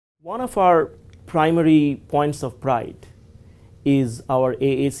One of our primary points of pride is our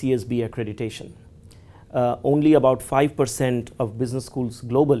AACSB accreditation. Only about 5% of business schools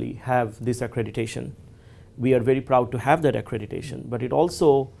globally have this accreditation. We are very proud to have that accreditation, but it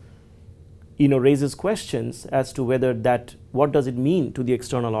also raises questions as to what does it mean to the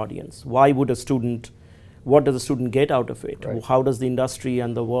external audience? Why would what does a student get out of it? Right. How does the industry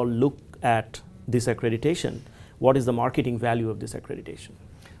and the world look at this accreditation? What is the marketing value of this accreditation?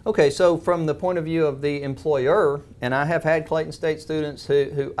 Okay, so from the point of view of the employer, and I have had Clayton State students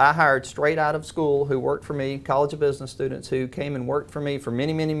who I hired straight out of school who worked for me, College of Business students who came and worked for me for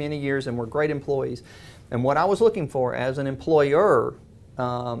many, many, many years and were great employees. And what I was looking for as an employer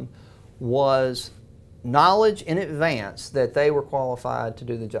was knowledge in advance that they were qualified to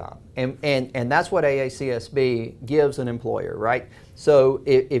do the job. And that's what AACSB gives an employer, right? So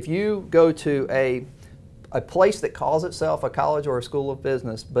if you go to a place that calls itself a college or a school of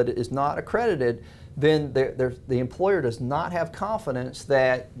business but it is not accredited, then the employer does not have confidence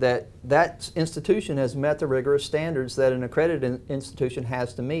that that institution has met the rigorous standards that an accredited institution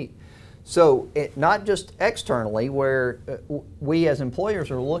has to meet. So not just externally, where we as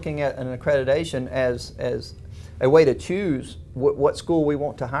employers are looking at an accreditation as a way to choose what school we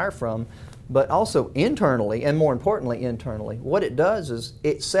want to hire from, but also internally, and more importantly internally, what it does is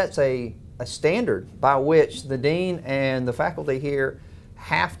it sets a standard by which the dean and the faculty here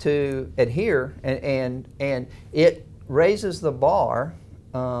have to adhere, and it raises the bar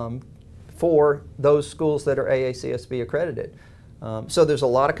for those schools that are AACSB accredited. So there's a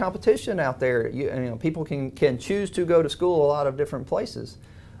lot of competition out there. People can choose to go to school a lot of different places,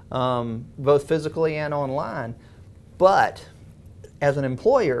 both physically and online. But as an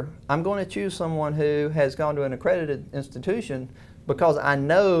employer, I'm going to choose someone who has gone to an accredited institution because I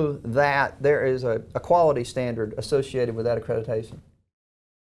know that there is a quality standard associated with that accreditation.